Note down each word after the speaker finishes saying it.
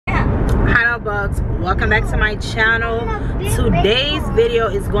bugs, welcome back to my channel. Today's video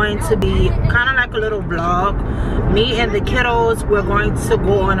is going to be kind of like a little vlog. Me and the kiddos, we're going to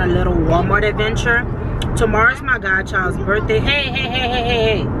go on a little Walmart adventure. Tomorrow's my godchild's birthday.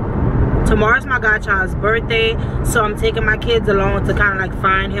 Hey, tomorrow's my godchild's birthday, so I'm taking my kids along to kind of like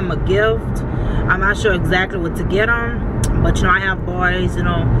find him a gift. I'm not sure exactly what to get him, but you know, I have boys, you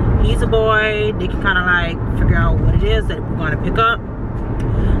know, he's a boy, they can kind of like figure out what it is that we're going to pick up.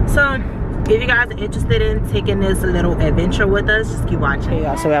 So if you guys are interested in taking this little adventure with us, just keep watching. Hey,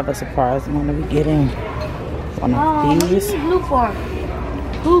 y'all, so we have a surprise. I'm going to be getting one of these. What do you need glue for?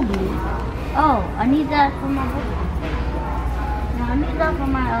 Who glue? Oh, I need that for my book. No, I need that for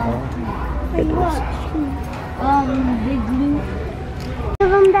my big glue. Give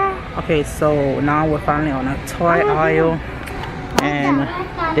them that. Okay, so now we're finally on a toy aisle, and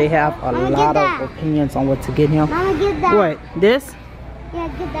they have a lot of opinions on what to get him. Mama, get that. What? This? Yeah,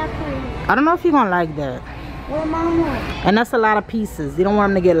 get that for you. I don't know if you're gonna like that. Well, Mama. And that's a lot of pieces. You don't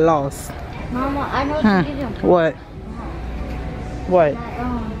want him to get lost. Mama, I know what to get him. What? What?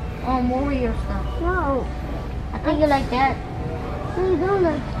 Warrior stuff. No. I think you like that. No, you don't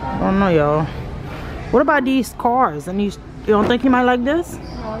like that. I don't know, y'all. What about these cars? And these, you don't think he might like this?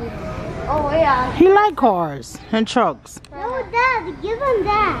 No. Oh, yeah. He like cars and trucks. No, Dad. Give him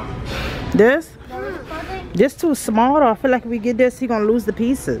that. This? This too small, though. I feel like if we get this, he gonna lose the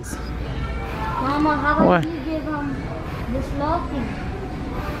pieces. Mama, how about you give him this love thing?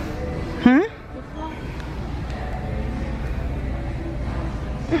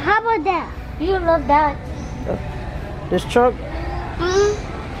 How about that? You love that. This truck?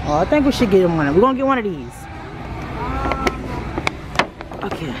 Oh, I think we should get him one. We're gonna get one of these.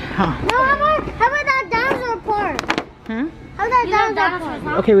 Okay. No, how about that dinosaur part? How about that dinosaur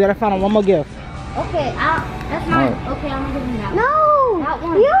part? Okay, we gotta find one more gift. Okay, that's mine. Okay, I'm gonna give him that. No! That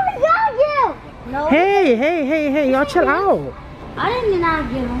one. You already got gift! No. Hey, y'all chill out. I didn't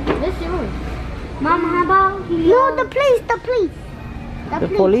not give him. This is yours. Mama, how about no, the police. The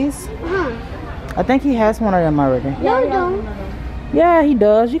police? I think he has one of them already. No, you don't. Yeah, he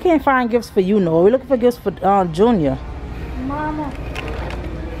does. You can't find gifts for you, no. We're looking for gifts for Junior. Mama,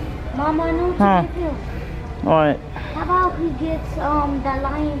 I know what to give you. Alright. How about he gets that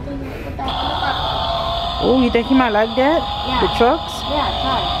lion thing with that helicopter? Oh, you think he might like that? Yeah. The trucks? Yeah,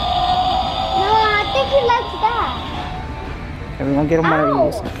 try. No, I think he likes that. Okay, we're gonna get him one of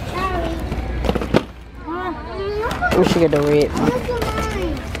these. Sorry. We should get the red. Look at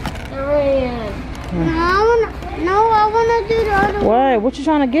mine. The red. No, I wanna do the other one. What? What you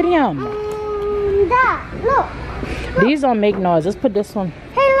trying to get him? That. Look. These don't make noise. Let's put this one.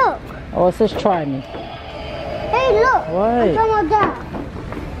 Hey, look. Oh, it says try me. Hey, look. What? I'm talking about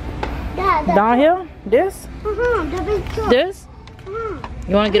that. Down here? This? The big truck. This?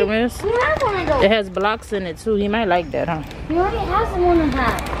 You want to get him this? He has one of those. It has blocks in it too. He might like that, huh? He already has one of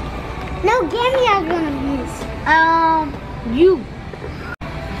that. No, Gammy has one of these. You.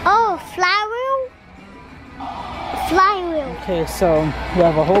 Oh, flywheel? Flywheel. Okay, so we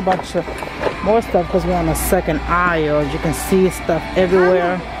have a whole bunch of more stuff because we're on the second aisle. As you can see, stuff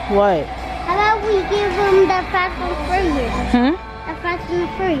everywhere. What? How about we give him the Fast and Furious? The Fast and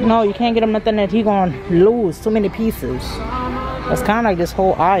Furious. No, you can't get him nothing that he gonna lose. Too many pieces. It's kind of like this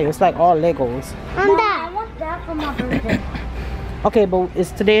whole aisle. It's like all Legos. I want that for my birthday. Okay, but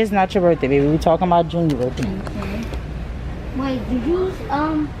today is not your birthday, baby. We're talking about Junior's birthday. Okay. Wait, did you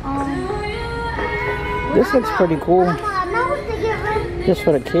This looks pretty cool. Just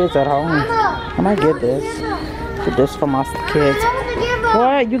for the kids at home. I might get this. Get this for my kids.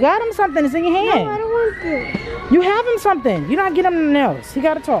 What? You got him something? It's in your hand. No, I don't want to. You have him something. You not get him nothing else. He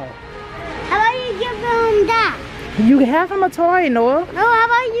got a toy. How about you give him that? You have him a toy, Noah. No, how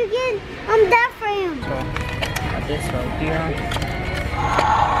about you get that for him? So, this right here.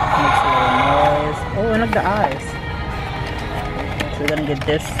 Makes a little noise. Oh, and look at the eyes. So we're gonna get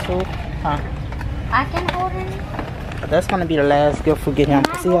this too. Huh? I can hold it. But that's gonna be the last gift we get him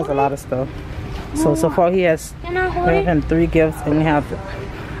because he has a lot of stuff. So far he has him 3 gifts and we have.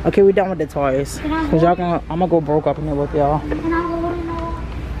 Okay, we're done with the toys. Cause y'all I'm gonna go broke up in here with y'all. Can I hold it now?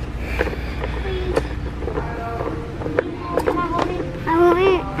 Please. Can I hold it? I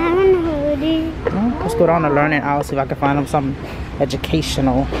want to hold it. Let's go down to learning aisle, see if I can find him something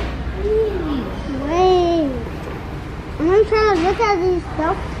educational. Wait. I'm gonna try to look at these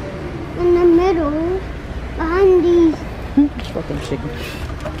stuff in the middle behind these. It's fucking chicken.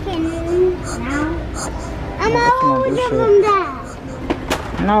 Now. I'm not going to give them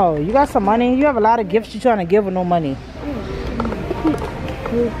that. No, you got some money. You have a lot of gifts you're trying to give with no money.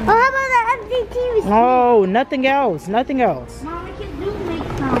 Well, how about the empty TV? No, nothing else. Nothing else. Mom, we can do make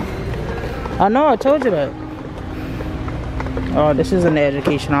some. I know, I told you that. Oh, this isn't the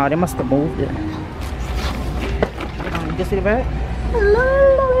education hall. They must have moved it. You can see the back?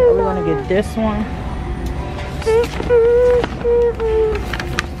 We're gonna get this one.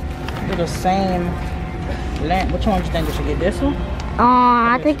 They're the same lamp. Which one do you think we should get? This one?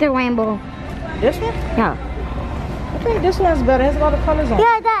 I think the rainbow. This one? Yeah. I think this one's better. It has a lot of colors on it.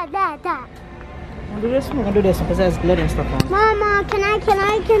 Yeah, that. Wanna do this one? We're gonna do this one because it has glitter and stuff on it. Mama, can I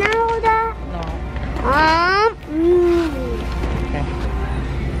hold that? No. Okay.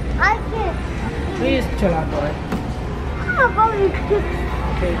 I can't. Please chill out, boy.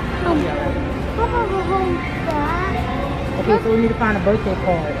 Okay. Okay, so we need to find a birthday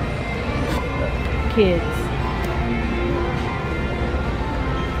card. Kids.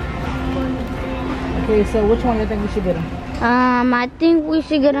 Okay, so which one do you think we should get them? I think we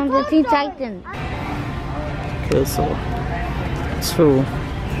should get them the Teen Titans. Okay, so 2.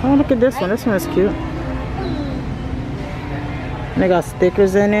 Oh, look at this one. This one is cute. And they got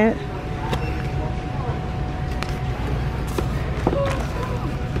stickers in it.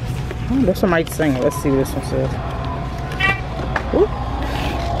 Oh, this one might sing. Let's see what this one says. Ooh.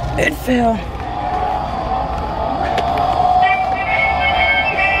 It fell.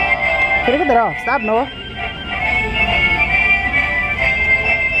 Okay, look at that off. Stop, Noah.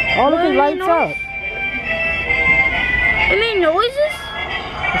 Oh, look, it lights up. Any noises?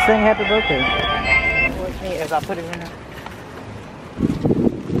 It's saying happy birthday. Watch me as I put it in there.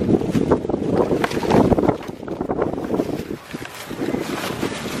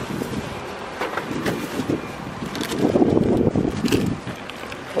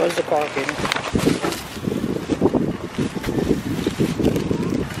 Where's the car, baby?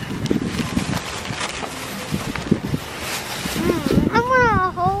 I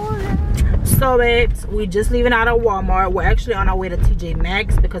wanna hold it. So babes, we just leaving out of Walmart. We're actually on our way to TJ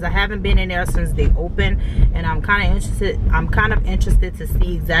Maxx because I haven't been in there since they opened, and I'm kind of interested to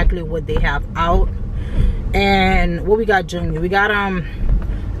see exactly what they have out. And what we got, Junior? We got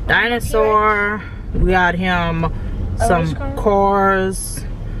dinosaur. We got him some cars.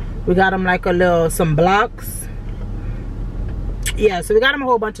 We got him like some blocks. Yeah, so we got him a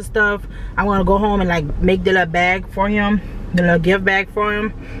whole bunch of stuff. I'm gonna go home and like make the little bag for him, the little gift bag for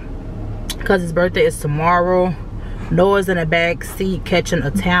him, because his birthday is tomorrow. Noah's in the back seat catching a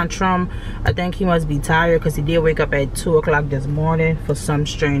tantrum. I think he must be tired because he did wake up at 2 o'clock this morning for some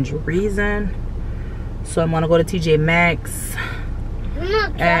strange reason. So I'm gonna go to TJ Maxx. I'm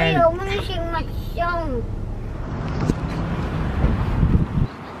not tired. I want to sing my song.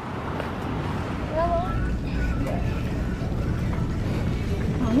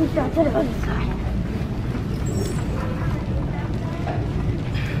 Oh, he's got to the other side.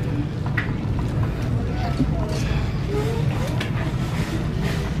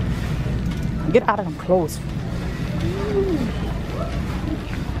 Get out of them clothes.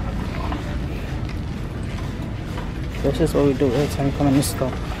 This is what we do every time we come in this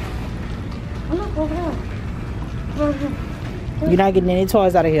store. Look over there. You're not getting any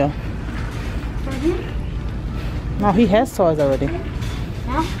toys out of here. No, he has toys already.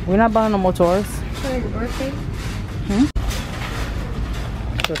 Yeah? We're not buying no more toys. For his birthday?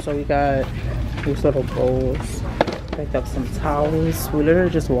 So we got these little bowls. Picked up some towels. We're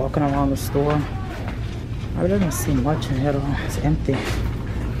literally just walking around the store. I really don't see much in here though. It's empty.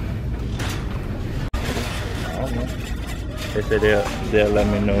 They said they'll let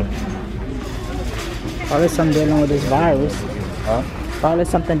me know. Probably something dealing with this virus. Huh? Probably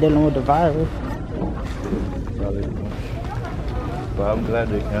something dealing with the virus. Probably. But I'm glad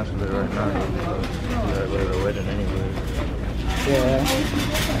they canceled it right now. We gotta go to the wedding anyway. Yeah.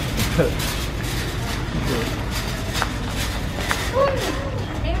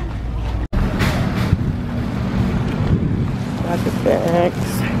 Got the bags.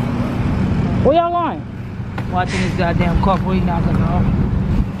 Where y'all going? Watching this goddamn car before he knocks us off.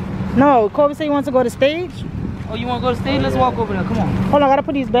 No, Kobe said he wants to go to stage. Oh, you want to go to stage? Let's walk over there. Come on. Hold on, I gotta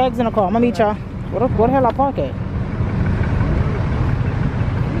put these bags in the car. I'm gonna meet y'all. Where the hell I park at?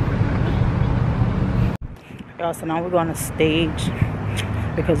 Y'all, so now we're going to stage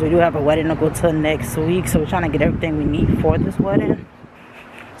because we do have a wedding to go to next week. So we're trying to get everything we need for this wedding.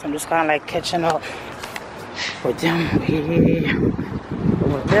 So I'm just kind of like catching up with them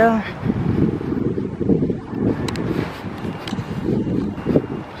over there.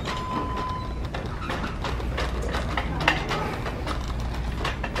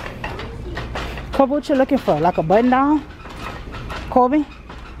 Kobe, what you looking for? Like a button down? Kobe?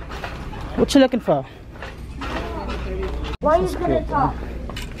 What you looking for? Why are you gonna talk?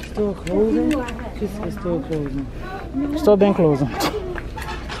 Still closing? It's still closing. Still been closing.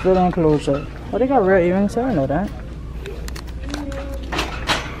 Split enclosure. Oh, they got real earrings. I know that.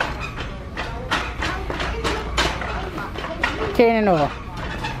 Can't know.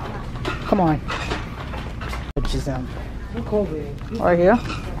 Come on. Which is right here.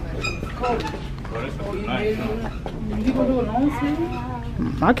 You gonna do a long sleeve?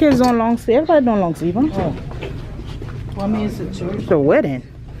 My kids doing long sleeve. Everybody doing long sleeve. Oh. Well, I mean, it's a church. It's a wedding.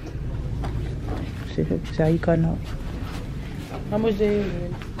 See how you cutting up? How much they?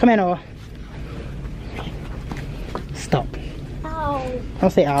 Come here, Noah. Stop. Ow.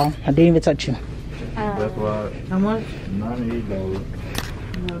 Don't say ow. I didn't even touch you. That's why. How much? $98.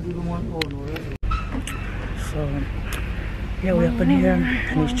 So, yeah, we're up in here,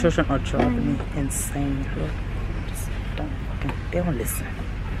 and these children are driving me insane. Look, just don't fucking, they don't listen.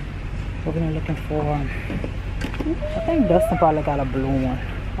 We're gonna be looking for, I think Dustin probably got a blue one.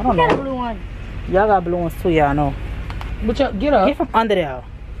 I don't know. Got a blue one. Y'all got blue ones too, yeah, I know. But y'all, get up. Get from under there.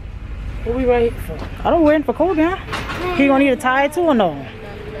 What we right here for? I don't waiting for Kobe, huh? He gonna need a tire too or no?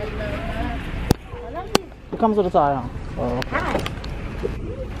 It comes with a tire. Oh, okay.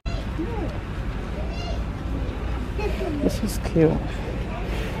 This is cute.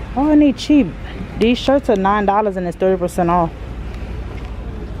 Oh, I need cheap. These shirts are $9 and it's 30% off.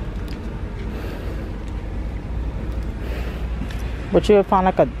 But you'll find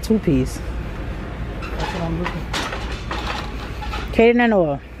like a 2-piece. That's what I'm looking. Kaden and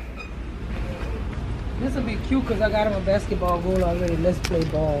Noah. This will be cute because I got him a basketball goal already. Let's play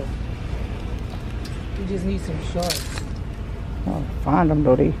ball. We just need some shorts. Oh, find them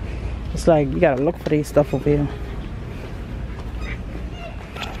though. It's like you gotta look for these stuff over here.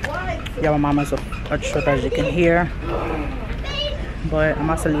 Yeah, my mama's a trip as you can hear. But I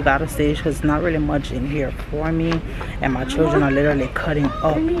must leave out of stage because there's not really much in here for me. And my children are literally cutting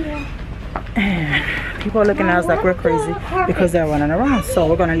up. And people are looking at us like we're crazy because they're running around. So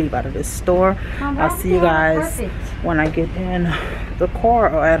we're gonna leave out of this store. I'll see you guys when I get in the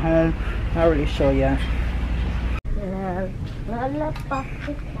car or at home. Not really sure yet.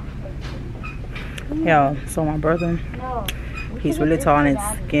 Yeah, so my brother, he's really tall and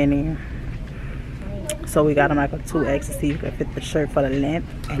skinny. So we got him like a 2X to see if he can fit the shirt for the length,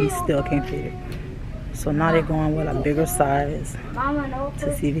 and he still can't fit it. So now they're going with a bigger size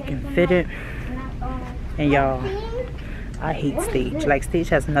to see if he can fit it. And y'all, I hate Stage. Like, Stage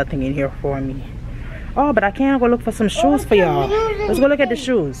has nothing in here for me. Oh, but I can go look for some shoes for y'all. Let's go look at the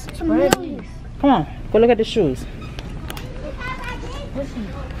shoes. Come on, go look at the shoes.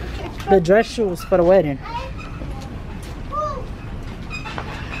 The dress shoes for the wedding.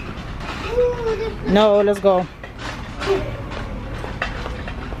 No, let's go.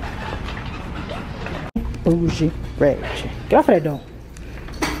 Bougie, rich. Get off of that door.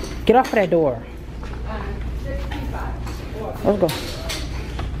 Get off of that door. Let's go.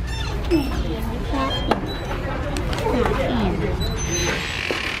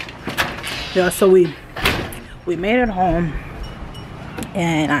 Yeah, so we made it home,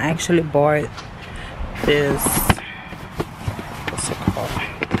 and I actually bought this, what's it called,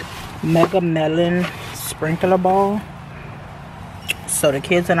 Mega Melon sprinkler ball. So the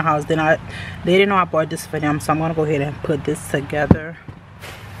kids in the house they didn't know I bought this for them, so I'm gonna go ahead and put this together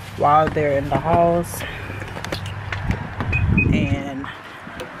while they're in the house and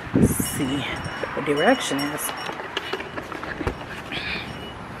see what the reaction is.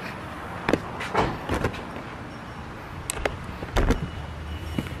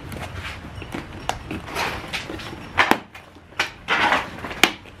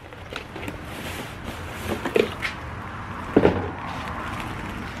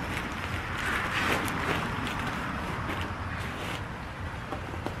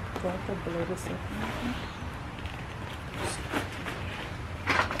 Do I have to blow this up?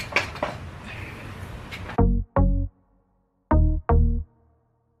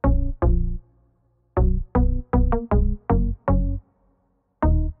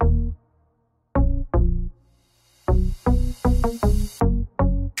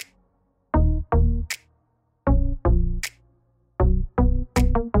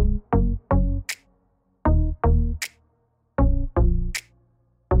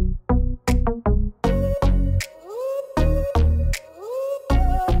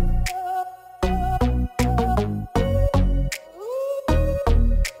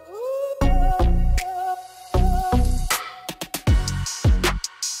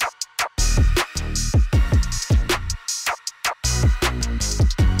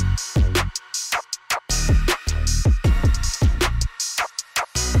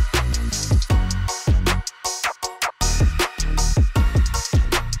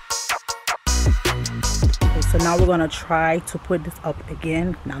 we're gonna try to put this up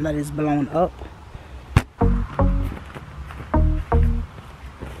again now that it's blown up.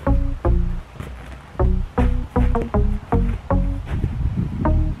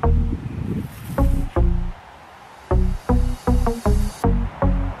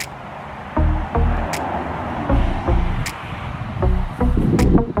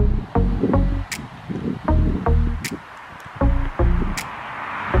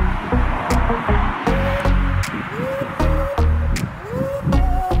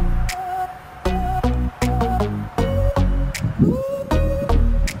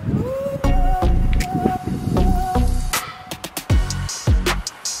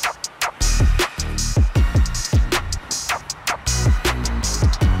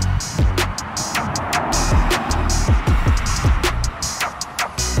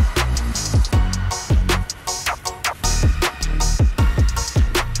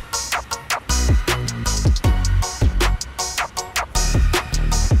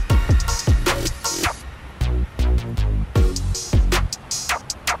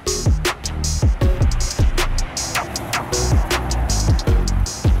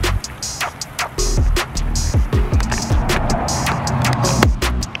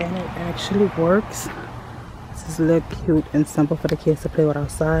 Works. This is a little cute and simple for the kids to play with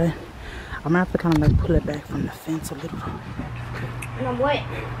outside. I'm gonna have to kind of like pull it back from the fence a little. And I'm wet.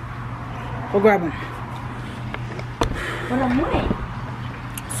 Go grab them. But I'm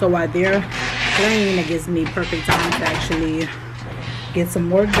wet. So while they're playing, it gives me perfect time to actually get some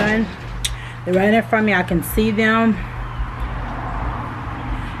work done. They're right in front of me. I can see them.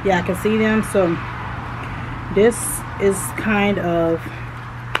 Yeah, I can see them. So this is kind of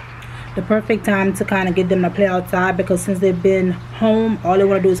the perfect time to kind of get them to play outside, because since they've been home, all they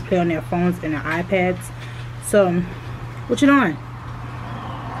want to do is play on their phones and their iPads. So what you doing?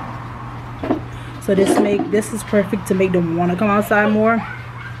 So this is perfect to make them want to come outside more.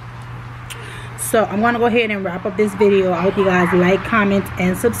 So I'm gonna go ahead and wrap up this video. I hope you guys like, comment,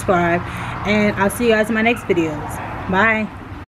 and subscribe, and I'll see you guys in my next videos. Bye.